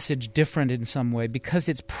Church's message different in some way because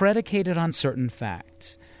it's predicated on certain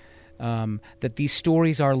facts, that these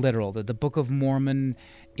stories are literal, that the Book of Mormon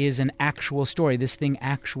is an actual story. This thing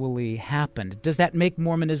actually happened. Does that make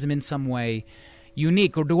Mormonism in some way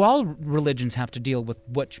unique, or do all religions have to deal with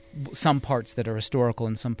some parts that are historical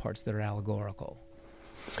and some parts that are allegorical?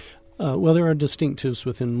 Well, there are distinctives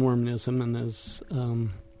within Mormonism, and as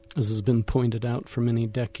has been pointed out for many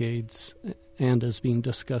decades, and as being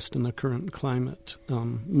discussed in the current climate.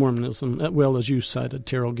 Mormonism, well, as you cited,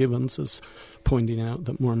 Terrell Givens is pointing out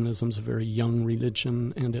that Mormonism is a very young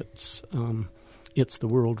religion, and it's the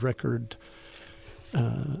world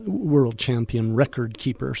champion record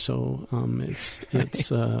keeper. So it's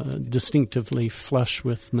distinctively flush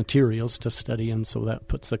with materials to study, and so that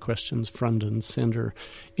puts the questions front and center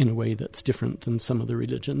in a way that's different than some of the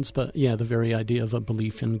religions. But yeah, the very idea of a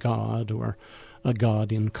belief in God, or a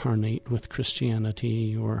God incarnate with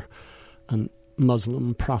Christianity, or a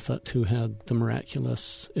Muslim prophet who had the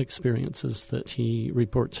miraculous experiences that he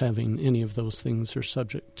reports having, any of those things are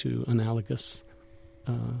subject to analogous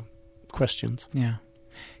questions. Yeah.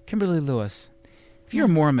 Kimberly Lewis, if you're a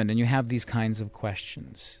Mormon and you have these kinds of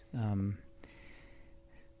questions,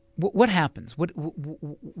 what happens?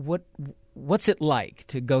 What's it like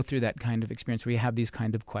to go through that kind of experience where you have these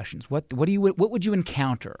kind of questions? What would you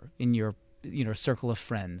encounter in your circle of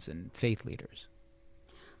friends and faith leaders?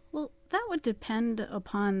 Well, that would depend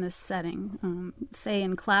upon the setting. Say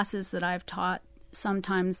in classes that I've taught,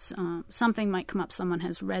 sometimes something might come up. Someone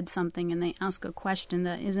has read something and they ask a question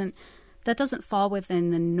that doesn't fall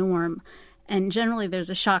within the norm, and generally there's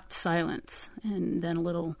a shocked silence and then a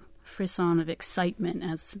little frisson of excitement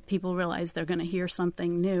as people realize they're going to hear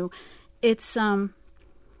something new. It's in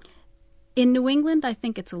New England, I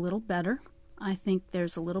think it's a little better. I think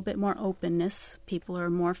there's a little bit more openness. People are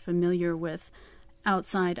more familiar with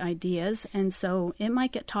outside ideas, and so it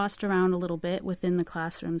might get tossed around a little bit within the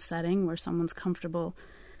classroom setting where someone's comfortable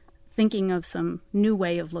thinking of some new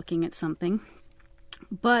way of looking at something.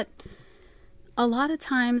 But a lot of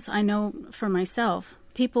times, I know for myself,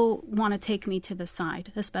 people want to take me to the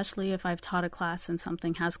side, especially if I've taught a class and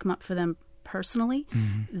something has come up for them personally.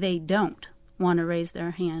 Mm-hmm. They don't want to raise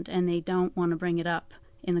their hand, and they don't want to bring it up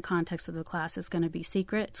in the context of the class. It's going to be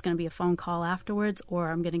secret. It's going to be a phone call afterwards,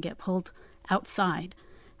 or I'm going to get pulled outside,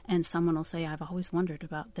 and someone will say, I've always wondered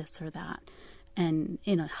about this or that, and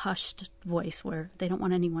in a hushed voice where they don't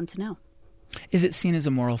want anyone to know. Is it seen as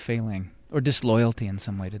a moral failing or disloyalty in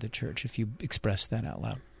some way to the church if you express that out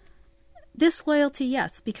loud? Disloyalty,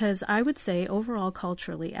 yes, because I would say overall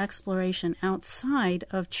culturally, exploration outside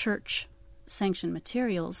of church-sanctioned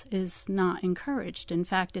materials is not encouraged. In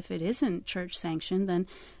fact, if it isn't church-sanctioned, then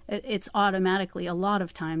it's automatically a lot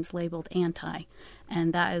of times labeled anti,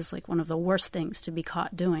 and that is like one of the worst things to be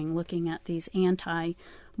caught doing, looking at these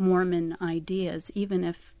anti-Mormon ideas, even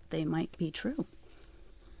if they might be true.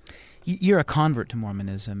 You're a convert to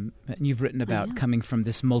Mormonism, and you've written about coming from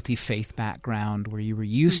this multi-faith background where you were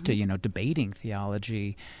used to, debating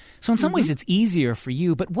theology. So in some ways it's easier for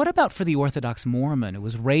you, but what about for the Orthodox Mormon who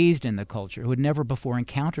was raised in the culture, who had never before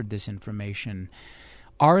encountered this information?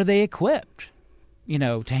 Are they equipped,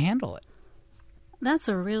 to handle it? That's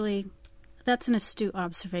an astute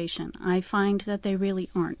observation. I find that they really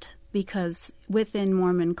aren't, because within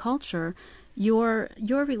Mormon culture, your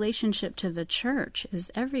relationship to the church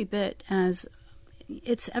is every bit as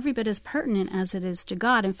pertinent as it is to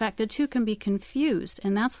God. In fact, the two can be confused,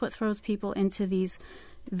 and that's what throws people into these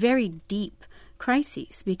very deep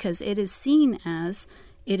crises, because it is seen as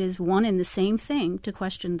it is one and the same thing to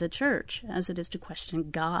question the church as it is to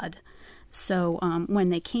question God. So when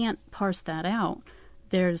they can't parse that out,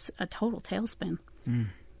 there's a total tailspin.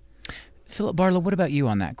 Philip Barlow, what about you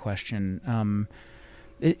on that question?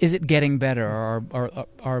 Is it getting better? Are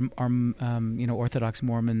Orthodox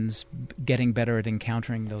Mormons getting better at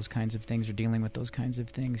encountering those kinds of things or dealing with those kinds of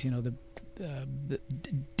things? The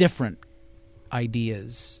different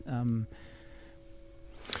ideas.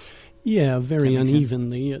 Very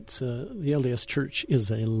unevenly. It's the LDS Church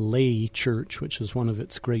is a lay church, which is one of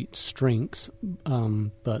its great strengths,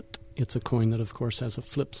 but it's a coin that, of course, has a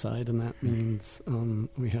flip side, and that means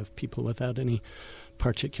we have people without any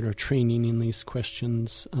particular training in these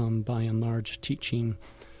questions, by and large teaching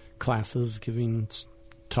classes, giving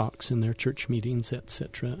talks in their church meetings,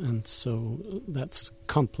 etc., and so that's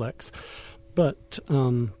complex. But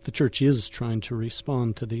the church is trying to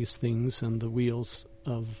respond to these things, and the wheels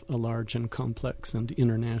of a large and complex and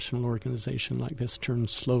international organization like this turn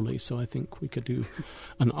slowly. So I think we could do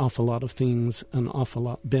an awful lot of things an awful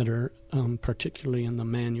lot better, particularly in the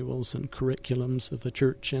manuals and curriculums of the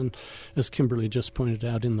church. And as Kimberly just pointed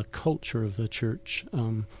out, in the culture of the church,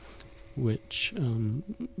 which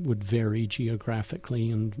would vary geographically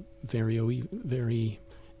and vary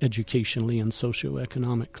educationally and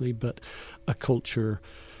socioeconomically, but a culture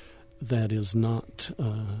that is not,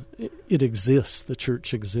 it exists, the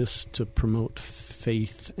church exists to promote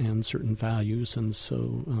faith and certain values, and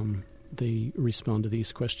so they respond to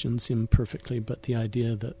these questions imperfectly, but the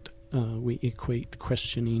idea that we equate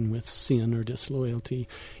questioning with sin or disloyalty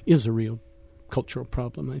is a real cultural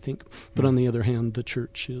problem, I think. But on the other hand, the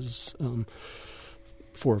church is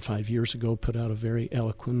 4 or 5 years ago put out a very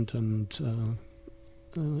eloquent and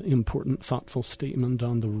important, thoughtful statement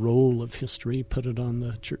on the role of history, put it on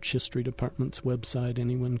the Church History Department's website.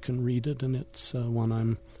 Anyone can read it, and it's one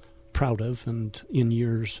I'm proud of. And in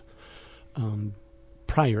years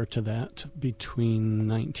prior to that, between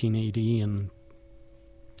 1980 and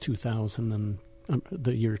 2000 and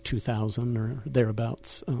the year 2000 or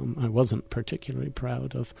thereabouts, I wasn't particularly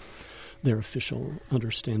proud of their official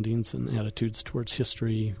understandings and attitudes towards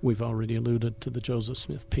history. We've already alluded to the Joseph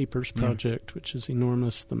Smith Papers Project, which is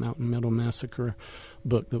enormous. The Mountain Meadow Massacre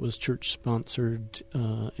book that was church-sponsored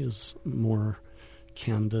is more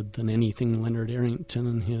candid than anything Leonard Arrington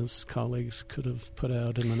and his colleagues could have put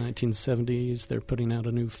out in the 1970s. They're putting out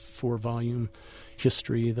a new 4-volume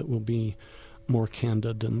history that will be more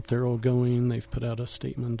candid and thoroughgoing. They've put out a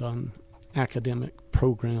statement on academic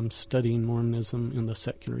programs studying Mormonism in the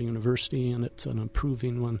secular university, and it's an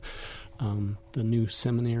improving one. The new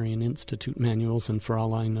seminary and institute manuals, and for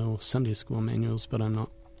all I know, Sunday school manuals, but I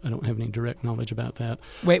don't have any direct knowledge about that.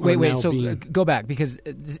 Wait. So go back, because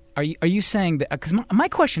are you saying that? Because my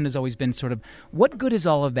question has always been sort of, what good is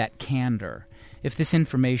all of that candor if this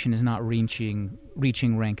information is not reaching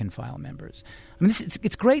rank and file members? I mean,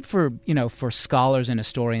 it's great for scholars and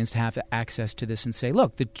historians to have access to this and say,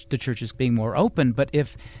 look, the church is being more open. But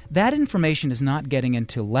if that information is not getting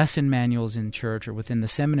into lesson manuals in church or within the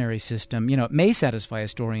seminary system, it may satisfy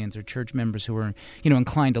historians or church members who are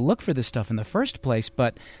inclined to look for this stuff in the first place,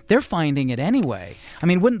 but they're finding it anyway. I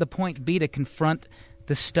mean, wouldn't the point be to confront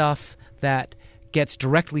the stuff that gets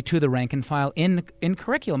directly to the rank and file in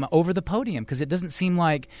curriculum over the podium? Because it doesn't seem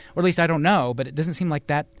like, or at least I don't know, but it doesn't seem like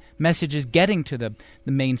that message is getting to the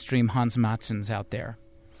mainstream Hans Matzens out there.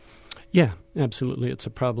 Yeah, absolutely. It's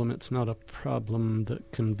a problem. It's not a problem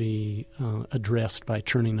that can be addressed by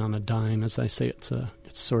turning on a dime. As I say, it's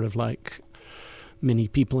sort of like many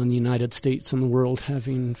people in the United States and the world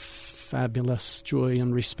having fabulous joy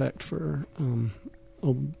and respect for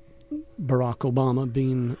Barack Obama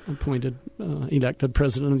being elected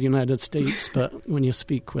president of the United States. But when you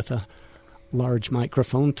speak with a large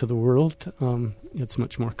microphone to the world, it's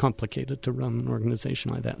much more complicated to run an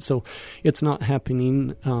organization like that. So it's not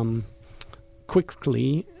happening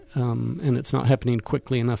quickly, and it's not happening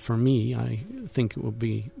quickly enough for me. I think it will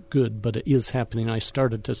be good, but it is happening. I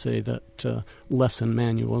started to say that lesson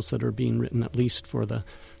manuals that are being written, at least for the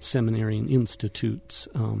seminary and institutes,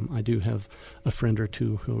 I do have a friend or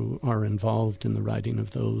two who are involved in the writing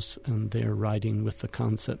of those, and they're writing with the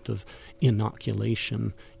concept of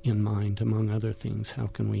inoculation in mind, among other things. How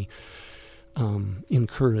can we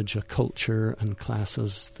encourage a culture and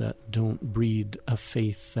classes that don't breed a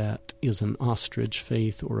faith that is an ostrich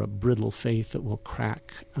faith or a brittle faith that will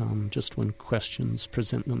crack just when questions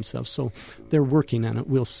present themselves? So they're working on it.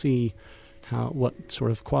 We'll see what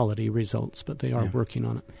sort of quality results, but they are working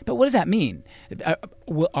on it. But what does that mean?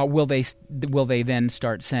 Will they then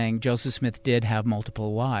start saying Joseph Smith did have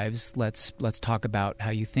multiple wives? Let's talk about how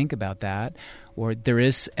you think about that. Or there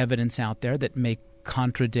is evidence out there that may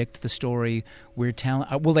contradict the story we're telling.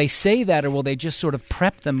 Will they say that, or will they just sort of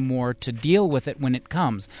prep them more to deal with it when it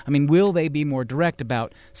comes? I mean, will they be more direct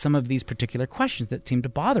about some of these particular questions that seem to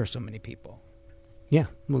bother so many people? Yeah,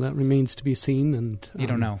 well, that remains to be seen, and you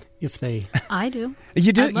don't know if they. I do.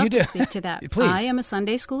 You do. I'd love you do. to speak to that. Please. I am a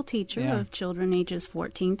Sunday school teacher of children ages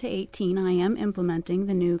 14 to 18. I am implementing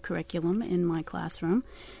the new curriculum in my classroom.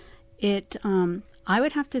 I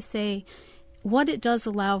would have to say, what it does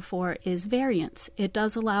allow for is variance. It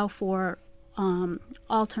does allow for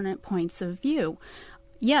alternate points of view.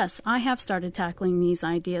 Yes, I have started tackling these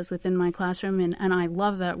ideas within my classroom, and I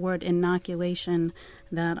love that word inoculation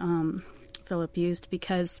that Philip used,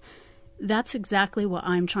 because that's exactly what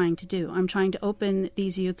I'm trying to do. I'm trying to open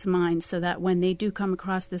these youth's minds so that when they do come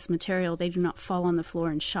across this material, they do not fall on the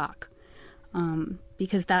floor in shock,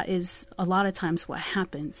 because that is a lot of times what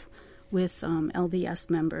happens with LDS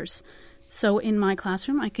members. So in my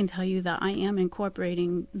classroom, I can tell you that I am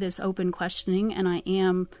incorporating this open questioning, and I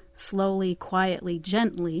am slowly, quietly,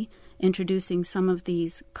 gently introducing some of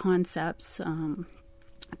these concepts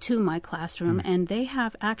to my classroom, and they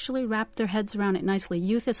have actually wrapped their heads around it nicely.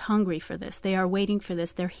 Youth is hungry for this. They are waiting for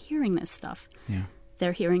this. They're hearing this stuff. Yeah.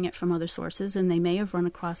 They're hearing it from other sources, and they may have run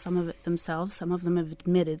across some of it themselves. Some of them have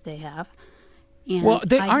admitted they have. And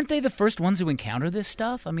aren't they the first ones who encounter this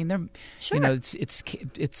stuff? I mean, they're sure.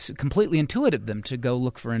 It's completely intuitive them to go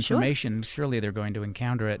look for information. Sure. Surely they're going to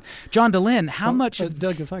encounter it. John Dehlin, how much?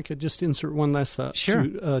 Doug, if I could just insert one last thought.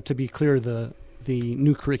 Sure. To be clear, the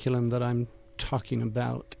new curriculum that I'm talking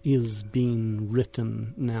about is being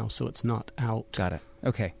written now, so it's not out. Got it.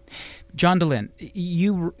 Okay. John Dehlin,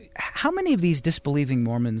 how many of these disbelieving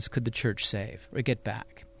Mormons could the church save or get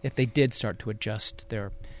back if they did start to adjust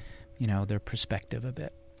their perspective a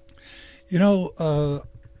bit?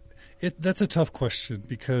 That's a tough question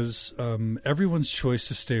because everyone's choice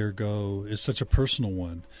to stay or go is such a personal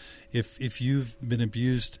one. If you've been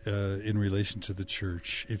abused in relation to the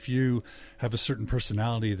church, if you have a certain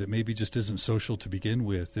personality that maybe just isn't social to begin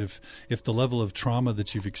with, if the level of trauma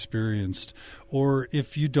that you've experienced, or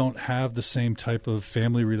if you don't have the same type of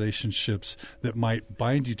family relationships that might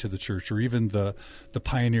bind you to the church, or even the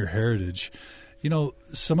pioneer heritage,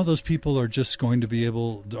 some of those people are just going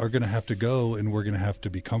to have to go, and we're going to have to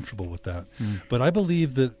be comfortable with that. But I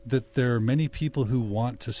believe that there are many people who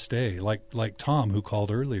want to stay, like Tom, who called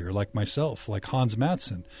earlier, like myself, like Hans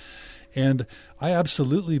Matson. And I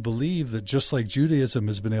absolutely believe that just like Judaism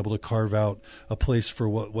has been able to carve out a place for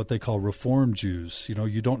what they call Reform Jews,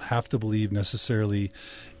 you don't have to believe necessarily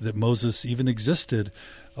that Moses even existed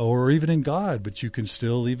or even in God, but you can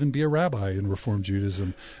still even be a rabbi in Reform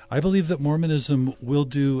Judaism. I believe that Mormonism will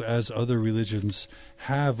do as other religions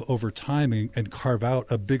have over time and carve out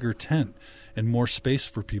a bigger tent and more space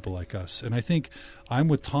for people like us. And I think I'm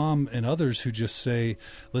with Tom and others who just say,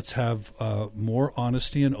 let's have more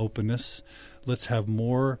honesty and openness. Let's have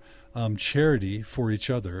more charity for each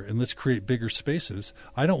other, and let's create bigger spaces.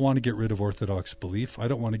 I don't want to get rid of Orthodox belief. I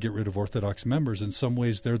don't want to get rid of Orthodox members. In some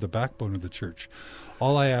ways, they're the backbone of the church.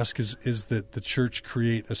 All I ask is that the church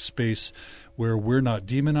create a space where we're not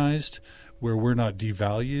demonized, where we're not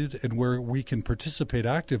devalued, and where we can participate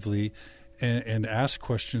actively and ask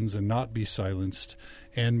questions and not be silenced,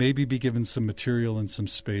 and maybe be given some material and some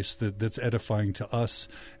space that's edifying to us,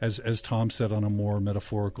 as Tom said, on a more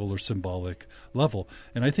metaphorical or symbolic level.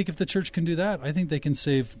 And I think if the church can do that, I think they can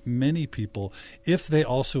save many people if they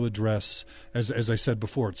also address, as I said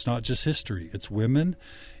before, it's not just history. It's women.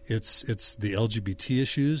 It's the LGBT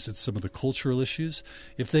issues. It's some of the cultural issues.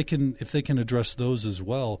 If they can address those as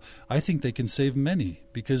well, I think they can save many,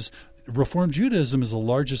 because Reform Judaism is the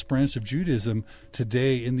largest branch of Judaism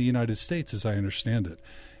today in the United States, as I understand it.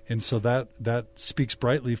 And so that speaks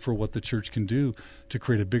brightly for what the church can do to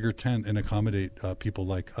create a bigger tent and accommodate people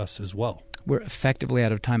like us as well. We're effectively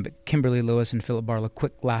out of time, but Kimberly Lewis and Philip Barlow,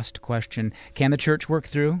 quick last question. Can the church work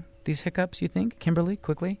through these hiccups, you think? Kimberly,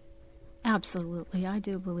 quickly? Absolutely. I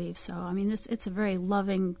do believe so. I mean, it's a very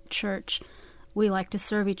loving church. We like to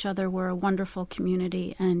serve each other. We're a wonderful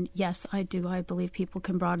community. And yes, I do. I believe people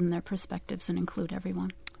can broaden their perspectives and include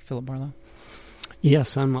everyone. Philip Barlow?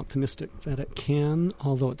 Yes, I'm optimistic that it can,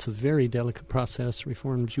 although it's a very delicate process.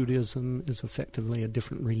 Reform Judaism is effectively a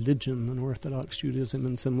different religion than Orthodox Judaism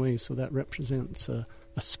in some ways, so that represents a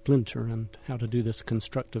splinter, and how to do this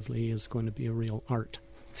constructively is going to be a real art.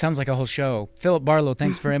 Sounds like a whole show. Philip Barlow,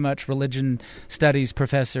 thanks very much. Religion Studies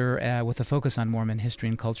professor with a focus on Mormon history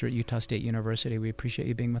and culture at Utah State University. We appreciate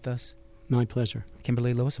you being with us. My pleasure.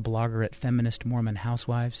 Kimberly Lewis, a blogger at Feminist Mormon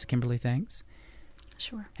Housewives. Kimberly, thanks.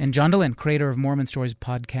 Sure. And John Dehlin, creator of Mormon Stories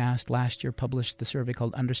podcast, last year published the survey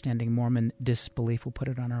called Understanding Mormon Disbelief. We'll put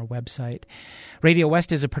it on our website. Radio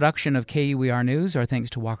West is a production of KUER News. Our thanks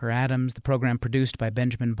to Walker Adams. The program produced by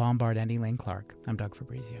Benjamin Bombard and Elaine Clark. I'm Doug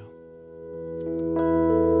Fabrizio.